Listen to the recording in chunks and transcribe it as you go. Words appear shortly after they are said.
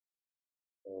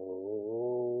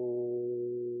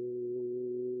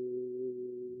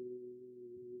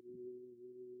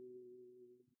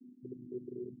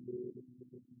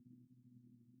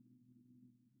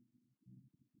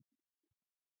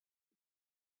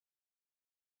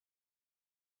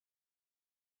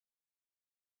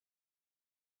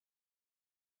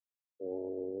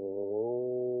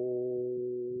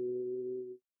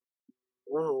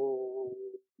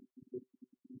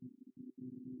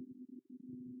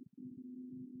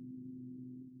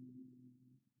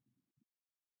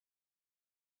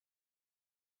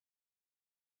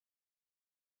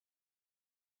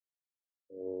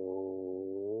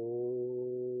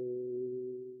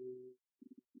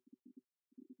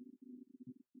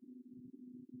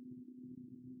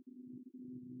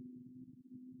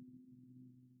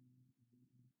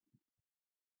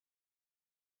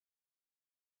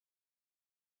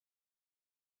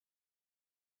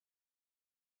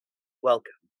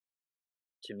Welcome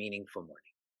to Meaningful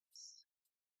Mornings.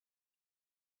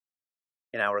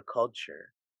 In our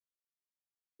culture,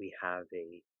 we have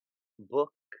a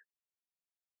book,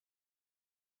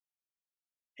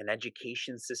 an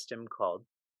education system called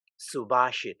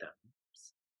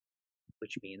Subhashitams,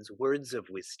 which means words of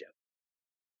wisdom.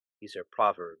 These are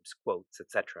proverbs, quotes,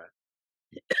 etc.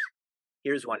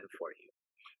 Here's one for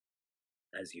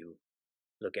you as you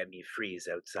look at me freeze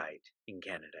outside in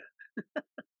Canada.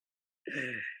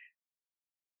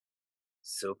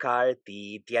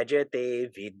 Sukharti tyajate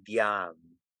vidyam,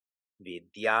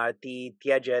 vidyarti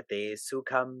tyajate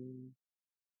sukham.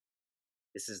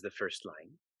 This is the first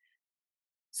line.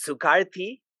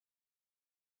 Sukharti,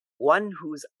 one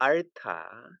whose artha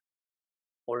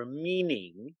or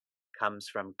meaning comes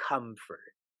from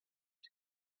comfort.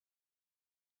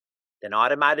 Then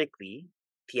automatically,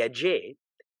 tyajet,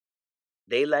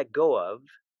 they let go of,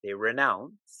 they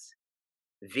renounce,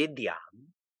 vidyam,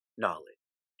 knowledge.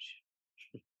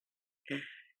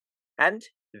 And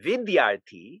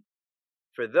vidyarti,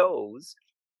 for those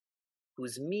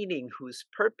whose meaning, whose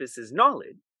purpose is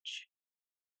knowledge,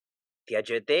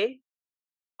 tyajate,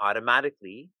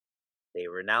 automatically, they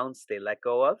renounce, they let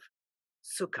go of,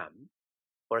 sukham,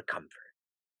 or comfort.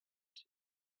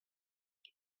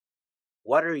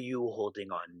 What are you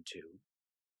holding on to?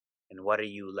 And what are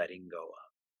you letting go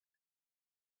of?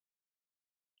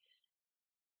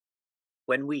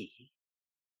 When we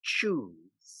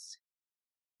choose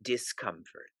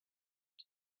discomfort,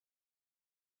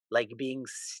 like being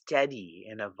steady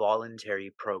in a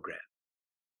voluntary program,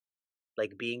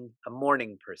 like being a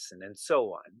morning person, and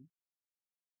so on,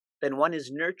 then one is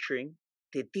nurturing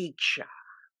titiksha.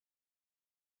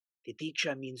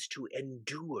 Titiksha means to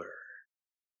endure.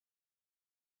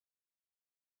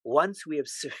 Once we have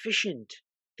sufficient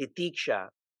titiksha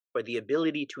for the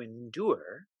ability to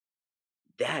endure,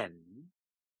 then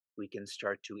we can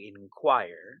start to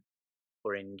inquire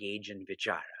or engage in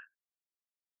vichara.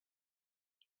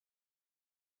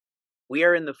 We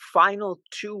are in the final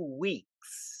 2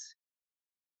 weeks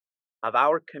of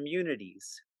our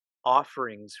community's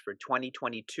offerings for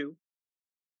 2022.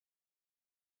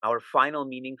 Our final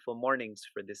meaningful mornings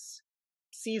for this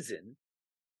season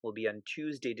will be on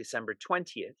Tuesday, December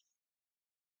 20th.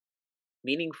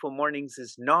 Meaningful Mornings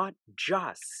is not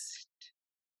just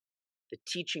the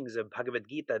teachings of Bhagavad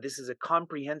Gita. This is a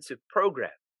comprehensive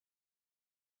program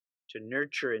to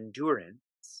nurture endurance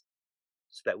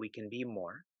so that we can be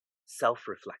more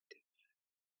self-reflective.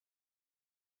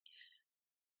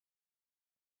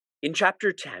 In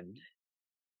chapter 10,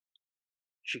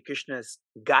 Shri Krishna is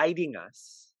guiding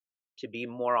us to be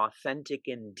more authentic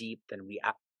and deep than we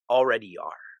already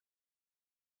are.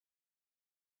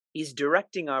 He's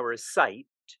directing our sight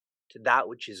to that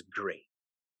which is great.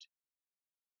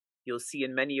 You'll see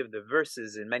in many of the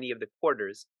verses, in many of the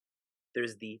quarters,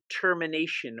 there's the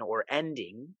termination or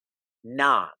ending,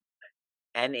 nam,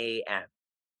 N-A-M.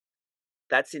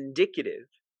 That's indicative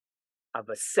of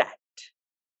a set.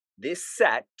 This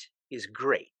set is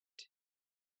great.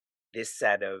 This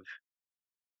set of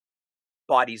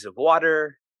bodies of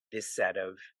water, this set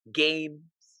of games.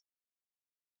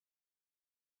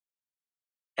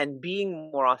 And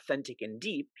being more authentic and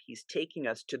deep, he's taking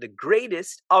us to the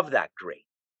greatest of that great.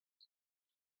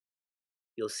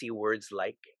 You'll see words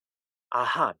like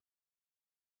aham,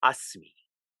 asmi.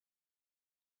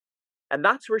 And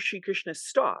that's where Sri Krishna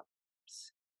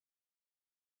stops.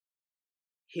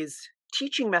 His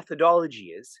teaching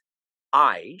methodology is,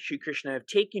 I, Sri Krishna, have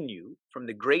taken you from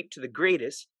the great to the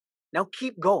greatest. Now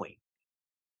keep going.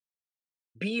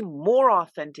 Be more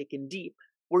authentic and deep,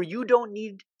 where you don't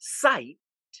need sight,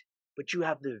 but you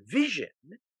have the vision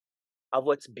of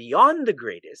what's beyond the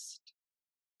greatest,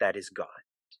 that is God.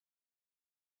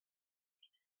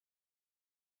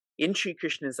 In Sri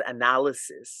Krishna's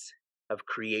analysis of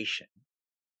creation,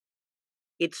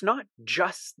 it's not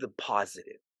just the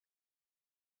positive,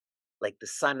 like the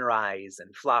sunrise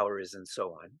and flowers and so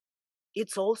on.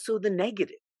 It's also the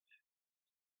negative.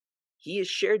 He has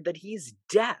shared that he is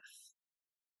death,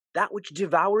 that which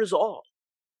devours all.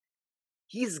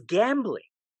 He is gambling,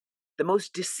 the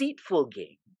most deceitful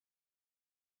game.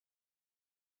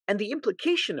 And the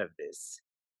implication of this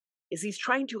is he's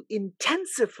trying to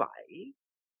intensify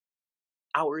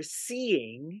our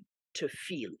seeing to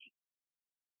feeling.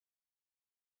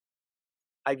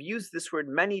 I've used this word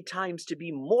many times to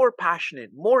be more passionate,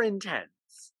 more intense.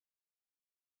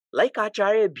 Like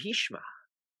Acharya Bhishma,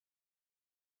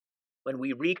 when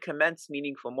we recommence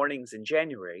Meaningful Mornings in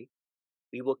January,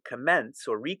 we will commence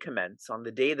or recommence on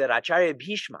the day that Acharya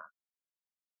Bhishma,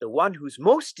 the one who's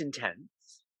most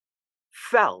intense,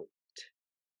 felt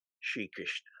Sri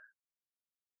Krishna.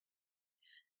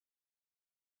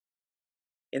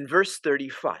 In verse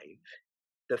 35,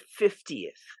 the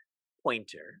 50th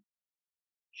pointer,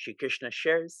 Sri Krishna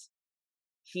shares,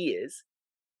 he is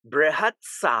Brihat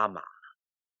Sama.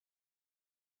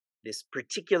 This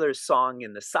particular song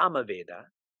in the Samaveda,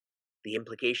 the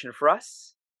implication for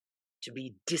us, to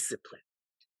be disciplined.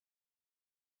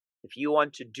 If you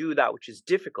want to do that which is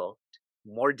difficult,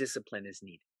 more discipline is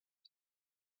needed.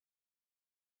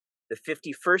 The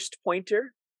 51st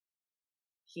pointer,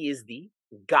 he is the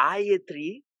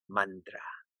Gayatri Mantra.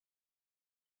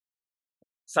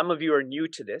 Some of you are new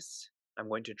to this. I'm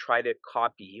going to try to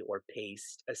copy or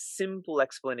paste a simple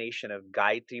explanation of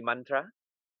Gayatri Mantra.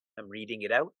 I'm reading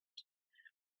it out.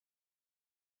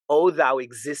 O thou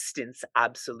existence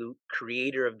absolute,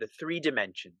 creator of the three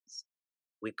dimensions,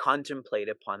 we contemplate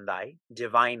upon thy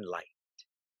divine light.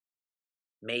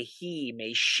 May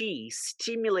she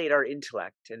stimulate our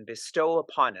intellect and bestow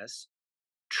upon us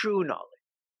true knowledge.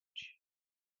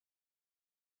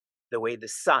 The way the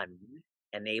sun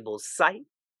enables sight,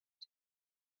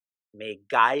 may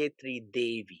Gayatri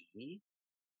Devi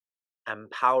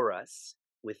empower us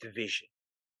with vision.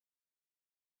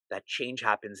 That change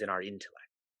happens in our intellect.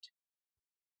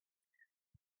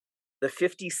 The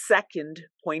 52nd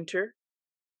pointer,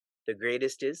 the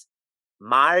greatest, is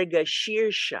Marga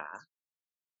Shirsha,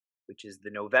 which is the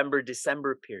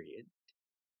November-December period.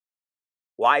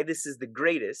 Why this is the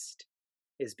greatest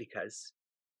is because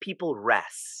people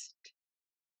rest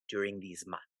during these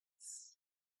months.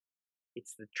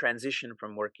 It's the transition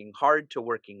from working hard to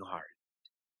working hard.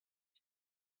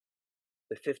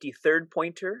 The 53rd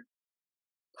pointer,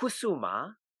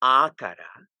 Kusuma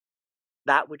Akara,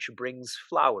 that which brings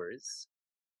flowers.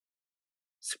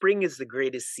 Spring is the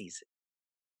greatest season.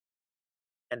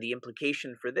 And the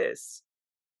implication for this,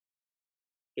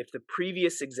 if the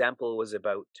previous example was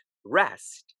about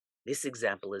rest, this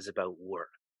example is about work.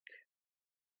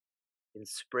 In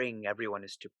spring, everyone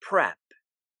is to prep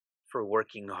for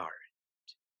working hard.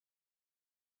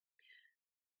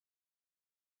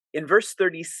 In verse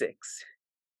 36,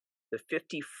 the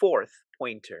 54th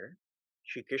pointer,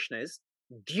 Sri Krishna is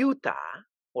Dyuta,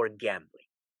 or gambling.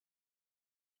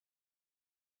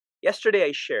 Yesterday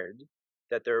I shared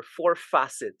that there are 4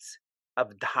 facets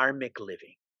of dharmic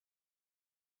living.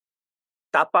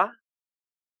 Tapa,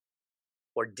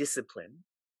 or discipline,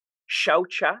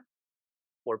 Shaucha,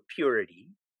 or purity,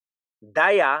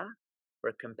 Daya,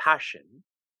 or compassion,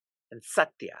 and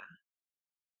Satya,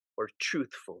 or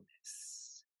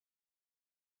truthfulness.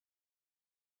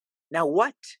 Now,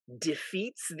 what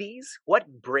defeats these?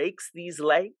 What breaks these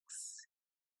legs?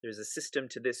 There's a system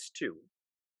to this too.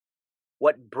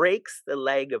 What breaks the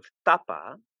leg of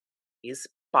tapa is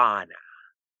pana,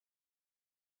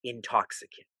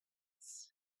 intoxicants.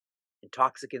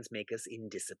 Intoxicants make us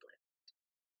indisciplined.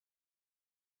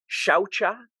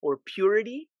 Shaucha, or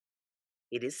purity,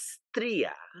 it is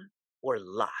striya, or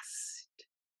lust.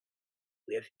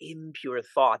 We have impure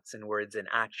thoughts and words and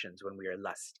actions when we are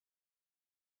lusty.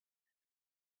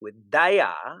 With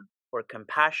daya, or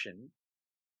compassion,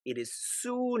 it is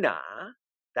suna,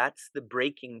 that's the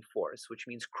breaking force, which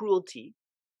means cruelty.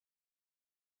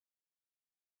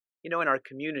 You know, in our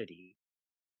community,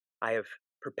 I have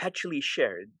perpetually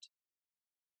shared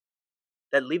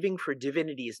that living for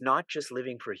divinity is not just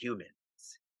living for humans.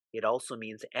 It also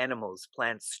means animals,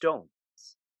 plants, stones.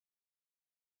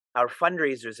 Our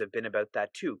fundraisers have been about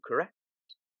that too, correct?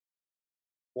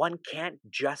 One can't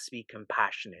just be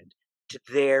compassionate to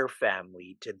their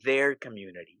family, to their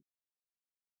community.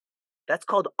 That's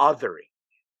called othering.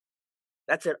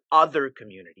 That's an other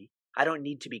community. I don't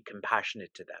need to be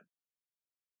compassionate to them.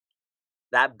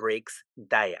 That breaks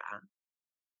daya.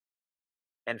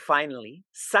 And finally,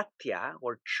 satya,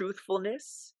 or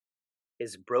truthfulness,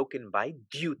 is broken by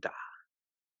dyuta,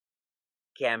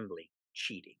 gambling,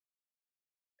 cheating.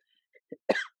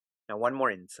 Now, one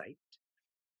more insight.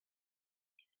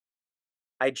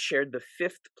 I'd shared the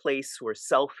fifth place where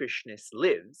selfishness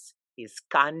lives is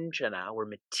kanchana, or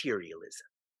materialism.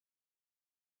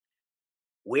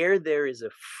 Where there is a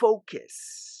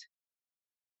focus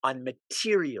on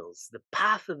materials, the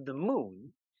path of the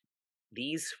moon,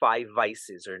 these 5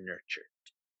 vices are nurtured.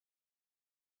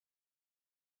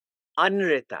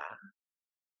 Anrita,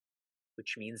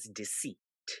 which means deceit.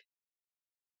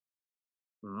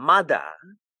 Mada,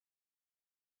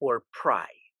 or pride.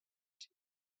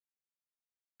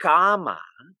 Kama,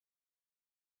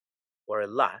 or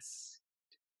lust.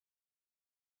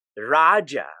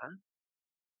 Raja,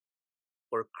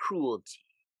 or cruelty.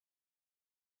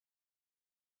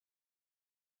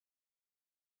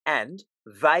 And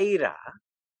vaira,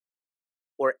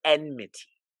 or enmity.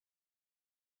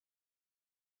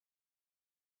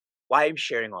 Why I'm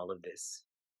sharing all of this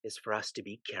is for us to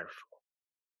be careful.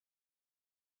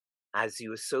 As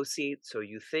you associate, so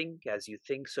you think. As you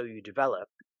think, so you develop.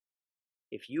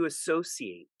 If you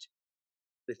associate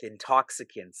with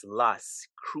intoxicants, lust,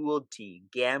 cruelty,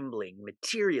 gambling,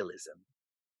 materialism,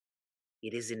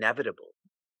 it is inevitable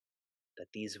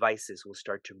that these vices will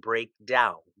start to break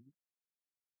down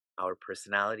our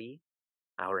personality,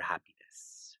 our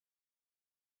happiness.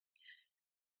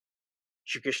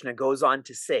 Shri Krishna goes on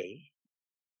to say,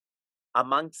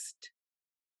 amongst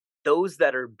those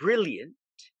that are brilliant,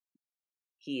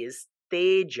 he is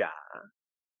Teja,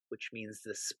 which means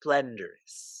the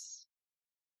splendorous.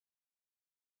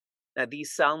 Now,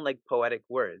 these sound like poetic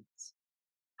words.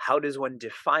 How does one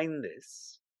define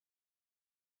this?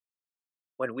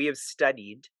 When we have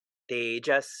studied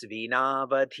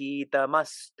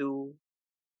Tejasvinavadhitamastu,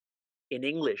 in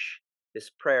English, this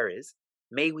prayer is,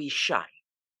 may we shine.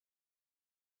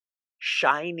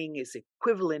 Shining is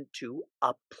equivalent to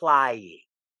applying.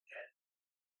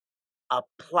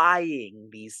 Applying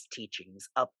these teachings,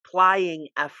 applying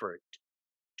effort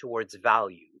towards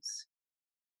values.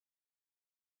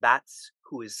 That's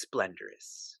who is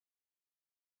splendorous.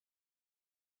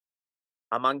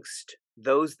 Amongst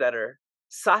those that are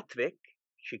sattvic,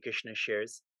 Shri Krishna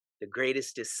shares, the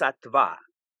greatest is sattva.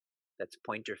 That's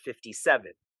pointer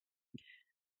 57.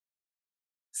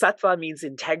 Sattva means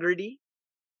integrity.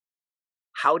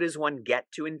 How does one get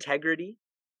to integrity?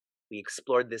 We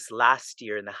explored this last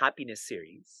year in the happiness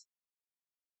series.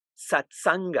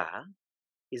 Satsanga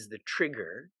is the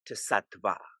trigger to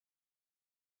sattva.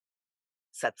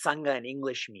 Satsanga in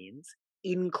English means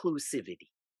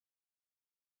inclusivity.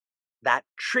 That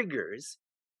triggers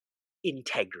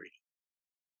integrity.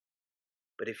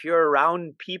 But if you're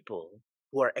around people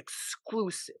who are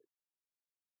exclusive,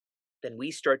 then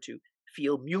we start to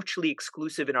feel mutually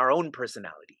exclusive in our own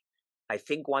personality. I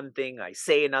think one thing, I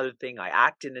say another thing, I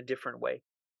act in a different way.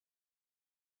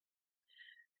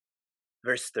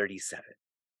 Verse 37.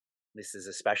 This is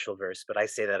a special verse, but I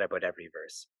say that about every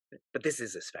verse. But this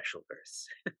is a special verse.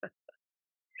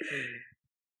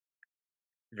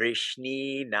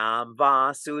 Vrishni nam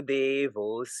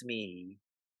vasudevosmi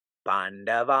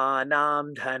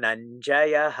Pandavanam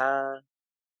dhananjayaha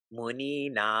Muni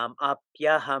nam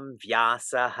apyaham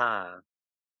vyasaha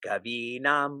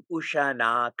Kavinam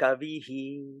ushana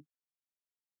kavihi.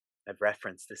 I've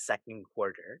referenced the second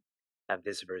quarter of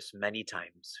this verse many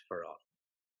times for all.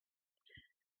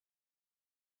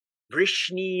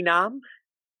 Vrishninam,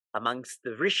 amongst the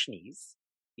Vrishnis,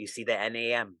 you see the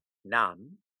NAM,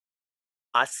 Nam.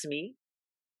 Asmi,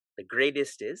 the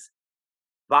greatest is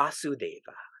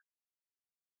Vasudeva.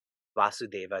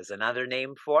 Vasudeva is another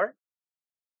name for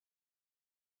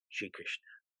Shri Krishna.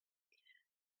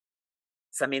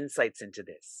 Some insights into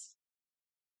this.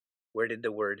 Where did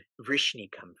the word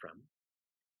Vrishni come from?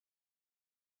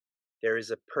 There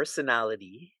is a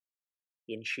personality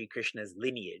in Shri Krishna's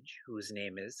lineage whose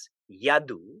name is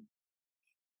Yadu.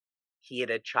 He had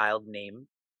a child named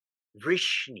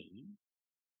Vrishni.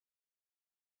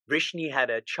 Vrishni had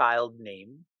a child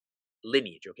named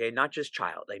lineage, okay? Not just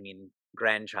child, I mean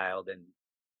grandchild and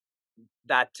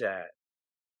that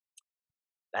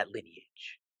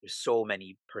lineage. There's so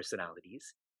many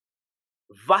personalities.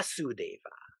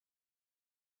 Vasudeva.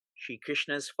 Shri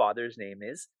Krishna's father's name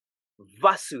is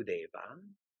Vasudeva.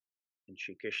 And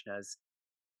Shri Krishna's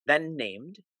then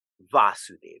named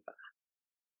Vasudeva.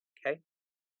 Okay?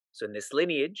 So in this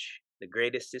lineage, the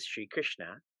greatest is Shri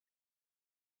Krishna.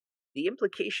 The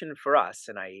implication for us,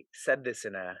 and I said this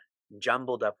in a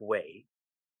jumbled up way,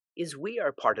 is we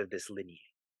are part of this lineage.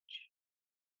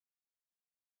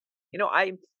 You know,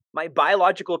 my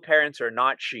biological parents are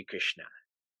not Shri Krishna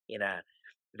in a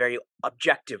very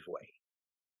objective way.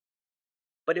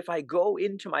 But if I go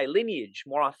into my lineage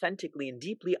more authentically and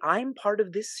deeply, I'm part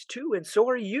of this too, and so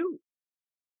are you.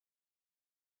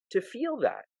 To feel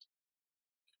that.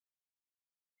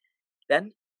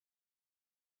 Then,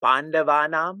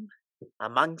 Pandavanam,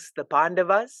 amongst the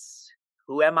Pandavas,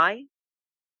 who am I?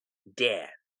 Dan.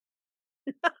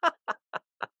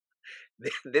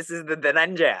 This is the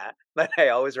Dhananjaya that I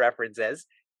always reference as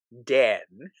Dan.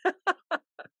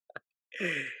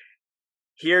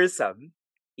 Here's some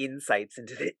insights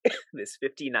into this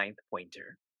 59th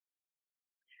pointer.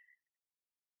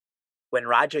 When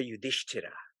Raja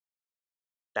Yudhishthira,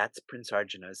 that's Prince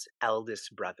Arjuna's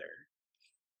eldest brother,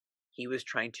 he was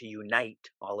trying to unite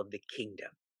all of the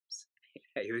kingdoms.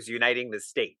 He was uniting the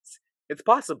states. It's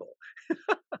possible.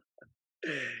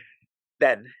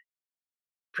 Then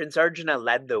Prince Arjuna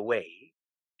led the way,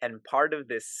 and part of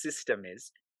this system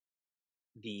is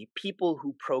the people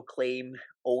who proclaim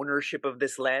ownership of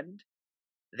this land,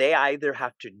 they either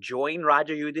have to join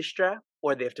Raja Yudhishthira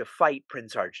or they have to fight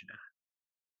Prince Arjuna.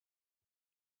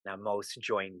 Now, most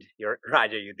joined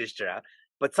Raja Yudhishthira,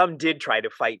 but some did try to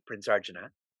fight Prince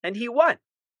Arjuna, and he won.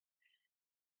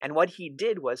 And what he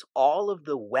did was all of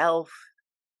the wealth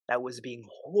that was being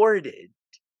hoarded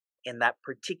in that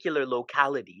particular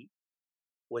locality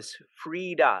was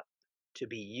freed up to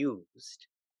be used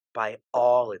by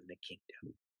all in the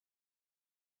kingdom.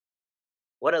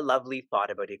 What a lovely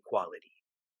thought about equality.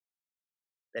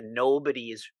 That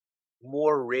nobody is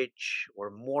more rich or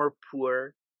more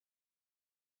poor.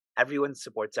 Everyone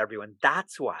supports everyone.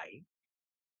 That's why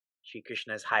Sri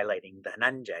Krishna is highlighting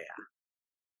Dhananjaya.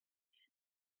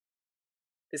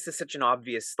 This is such an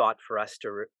obvious thought for us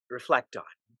to reflect on.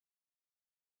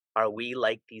 Are we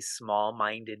like these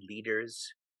small-minded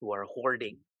leaders who are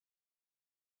hoarding?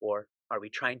 Or are we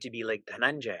trying to be like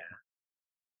Dhananjaya,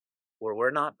 where we're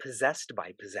not possessed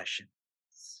by possessions?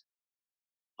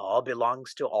 All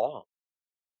belongs to all.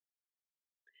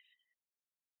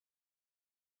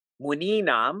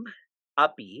 Muninam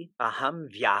api aham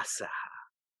vyasaha.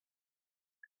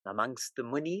 Amongst the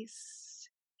munis,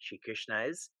 Shri Krishna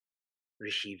is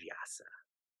Rishi Vyasa.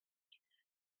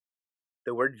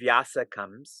 The word Vyasa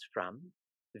comes from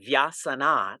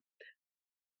Vyasanat,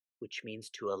 which means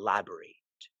to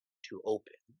elaborate, to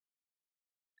open.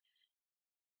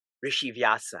 Rishi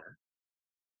Vyasa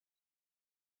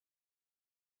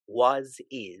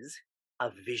is a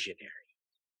visionary.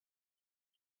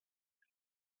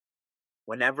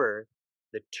 Whenever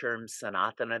the term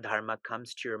Sanatana Dharma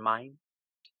comes to your mind,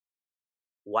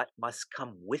 what must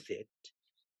come with it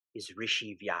is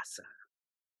Rishi Vyasa.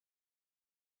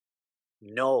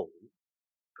 No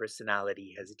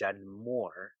personality has done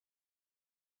more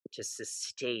to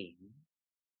sustain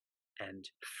and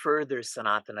further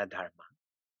Sanatana Dharma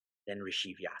than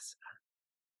Rishi Vyasa.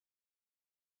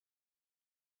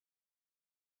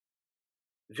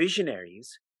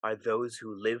 Visionaries are those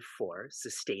who live for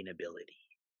sustainability.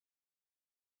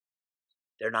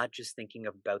 They're not just thinking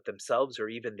about themselves or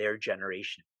even their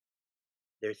generation.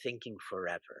 They're thinking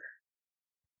forever.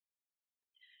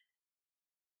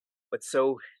 What's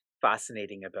so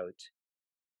fascinating about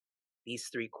these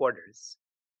 3 quarters,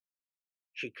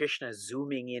 Shri Krishna is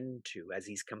zooming into, as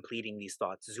he's completing these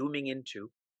thoughts, zooming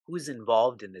into who's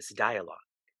involved in this dialogue.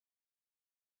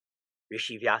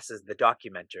 Rishi Vyasa is the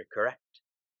documenter, correct?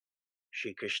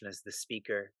 Shri Krishna is the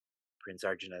speaker, Prince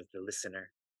Arjuna is the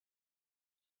listener.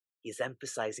 He's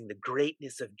emphasizing the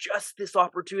greatness of just this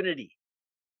opportunity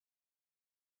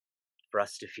for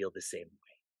us to feel the same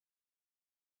way.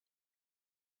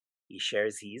 He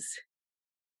shares he's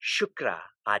Shukra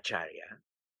Acharya.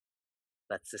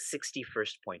 That's the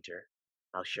 61st pointer.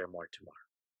 I'll share more tomorrow.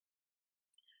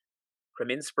 From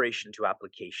inspiration to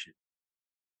application.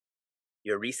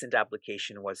 Your recent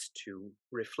application was to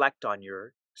reflect on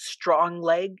your strong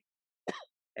leg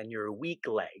and your weak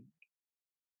leg.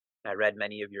 I read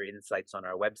many of your insights on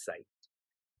our website.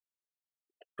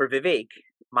 For Vivek,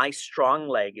 my strong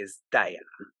leg is Daya,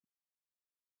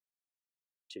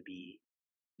 to be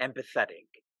empathetic.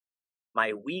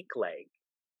 My weak leg,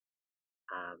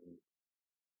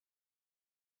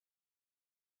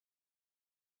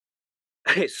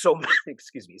 so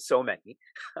many.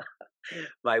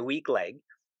 My weak leg,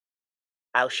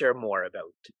 I'll share more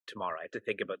about tomorrow. I have to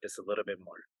think about this a little bit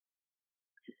more.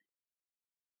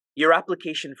 Your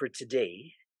application for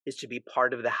today is to be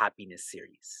part of the happiness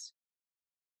series.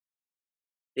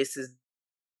 This is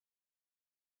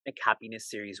a happiness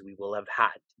series we will have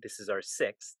had. This is our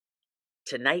 6th.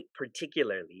 Tonight,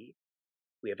 particularly,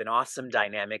 we have an awesome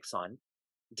dynamics on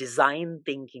design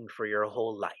thinking for your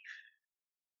whole life.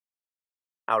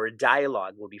 Our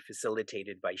dialogue will be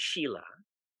facilitated by Sheila.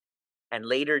 And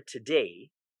later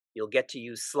today, You'll get to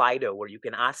use Slido where you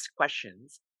can ask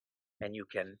questions and you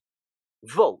can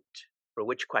vote for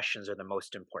which questions are the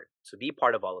most important. So be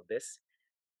part of all of this.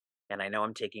 And I know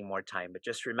I'm taking more time, but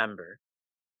just remember,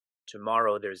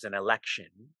 tomorrow there's an election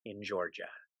in Georgia.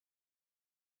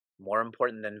 More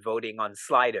important than voting on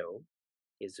Slido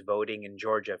is voting in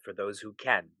Georgia for those who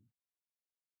can.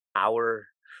 Our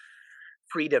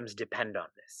freedoms depend on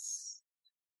this.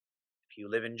 If you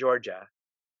live in Georgia,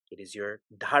 it is your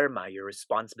dharma, your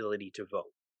responsibility to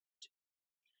vote.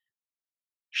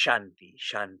 Shanti,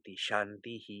 shanti,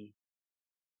 shanti.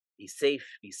 Be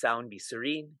safe, be sound, be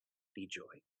serene, be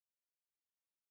joy.